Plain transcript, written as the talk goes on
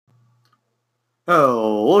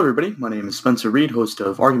Hello, everybody. My name is Spencer Reed, host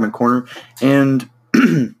of Argument Corner, and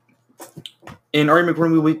in Argument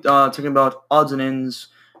Corner, we'll be talking about odds and ends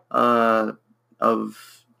of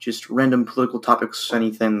just random political topics,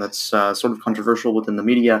 anything that's sort of controversial within the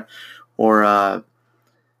media, or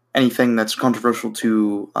anything that's controversial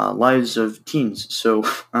to lives of teens. So,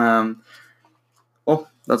 well,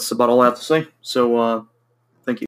 that's about all I have to say. So,